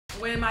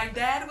When my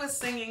dad was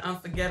singing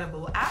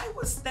Unforgettable, I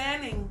was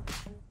standing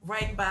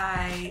right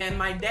by, and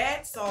my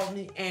dad saw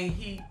me and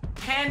he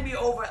handed me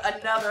over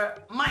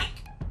another mic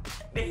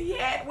that he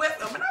had with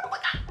him. And I was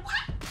like, what?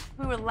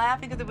 We were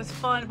laughing because it was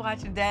fun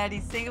watching Daddy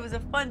sing. It was a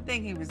fun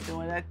thing he was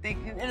doing. I think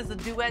it was a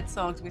duet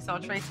song. So we saw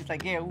Tracy's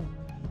like, yeah, ooh,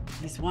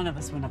 at least one of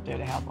us went up there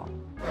to help him.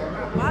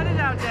 Why did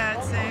our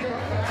dad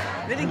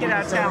sing? We didn't get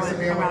our talent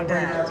from our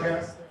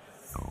dad.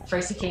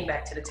 Tracy came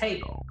back to the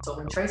table. So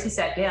when Tracy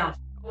sat down,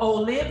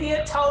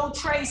 Olivia told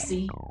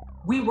Tracy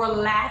we were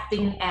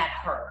laughing at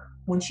her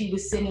when she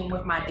was singing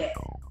with my dad.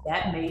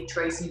 That made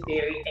Tracy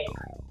very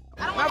angry.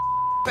 My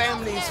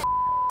family is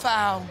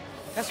foul.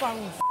 That's why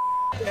we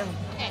them.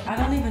 I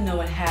don't even know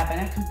what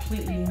happened. I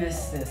completely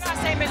missed this. I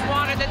say, Miss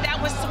Warner, that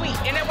was sweet.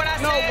 Isn't that what I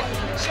said?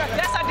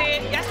 Yes, I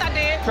did. Yes, I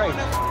did. Tracy.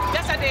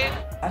 Yes, I did.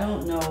 I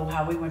don't know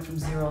how we went from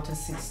 0 to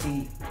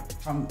 60,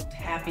 from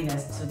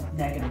happiness to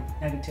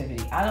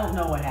negativity. I don't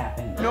know what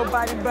happened.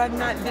 Nobody but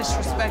not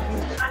disrespect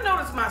me. I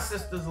noticed my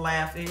sisters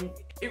laughing.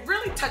 It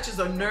really touches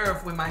a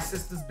nerve when my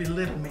sisters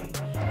belittle me.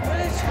 What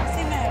is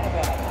Tracy mad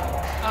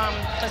about?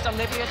 Because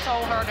Olivia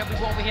told her that we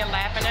were over here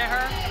laughing at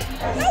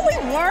her. No, we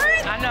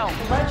weren't. I know.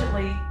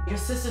 Allegedly, your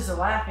sisters are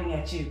laughing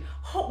at you.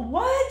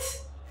 What?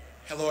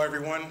 Hello,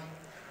 everyone.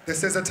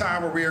 This is a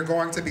time where we are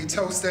going to be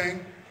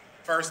toasting.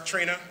 First,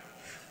 Trina,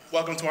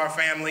 welcome to our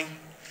family.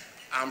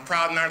 I'm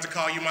proud and honored to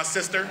call you my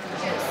sister.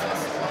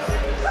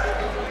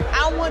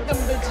 I want them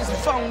bitches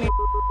phony.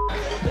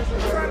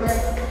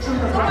 So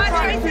why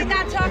Tracy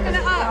not talking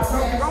to us?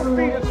 Don't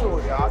feed it to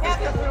her, y'all.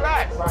 Just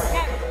relax.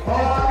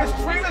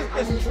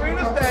 It's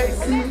Trina's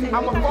day.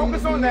 I'ma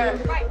focus on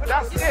that.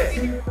 That's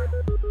it.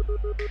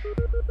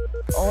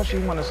 All she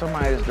wanted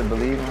somebody is to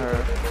believe in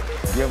her,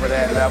 give her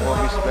that level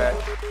of respect.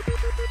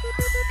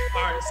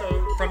 All right,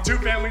 so from two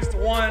families to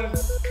one,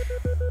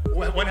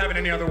 wouldn't have it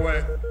any other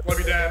way. Love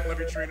you, Dad. Love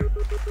you, Trina.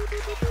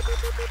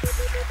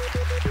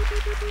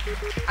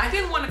 I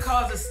didn't want to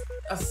cause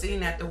a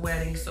scene at the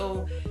wedding,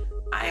 so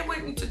I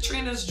went into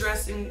Trina's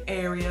dressing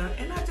area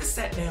and I just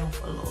sat down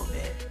for a little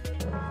bit.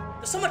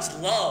 There's so much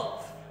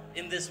love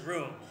in this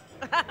room.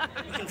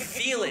 You can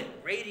feel it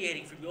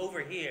radiating from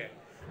over here.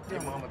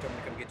 Your mama told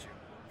me to come get you.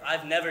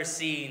 I've never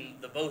seen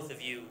the both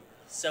of you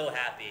so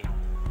happy,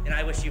 and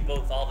I wish you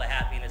both all the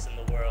happiness in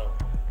the world.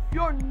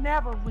 You're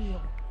never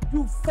real.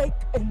 You fake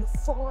and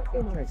fraud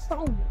and a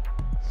phony.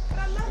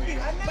 I love you.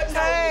 But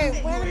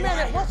hey, wait a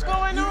minute. What's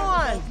going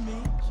on?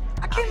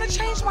 I can't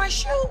change my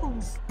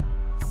shoes.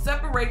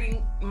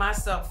 Separating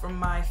myself from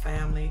my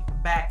family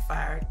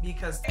backfired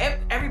because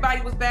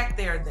everybody was back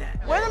there then.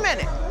 Wait a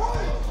minute.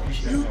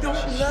 You don't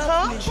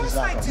love me. Of course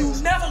I do.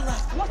 You never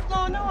loved me. What's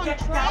going on?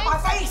 Get out my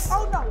face.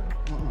 Oh, no.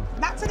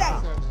 Not today.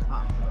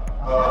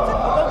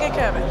 Go get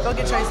Kevin. Go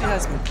get Tracy's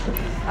husband.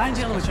 I ain't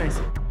dealing with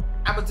Tracy.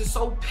 I was just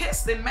so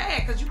pissed and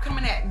mad because you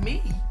coming at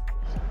me.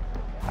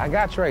 I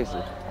got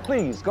Tracy.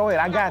 Please, go ahead.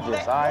 I got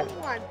this, all right? No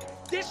one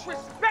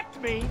disrespect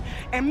me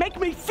and make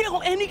me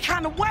feel any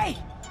kind of way.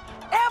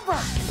 Ever.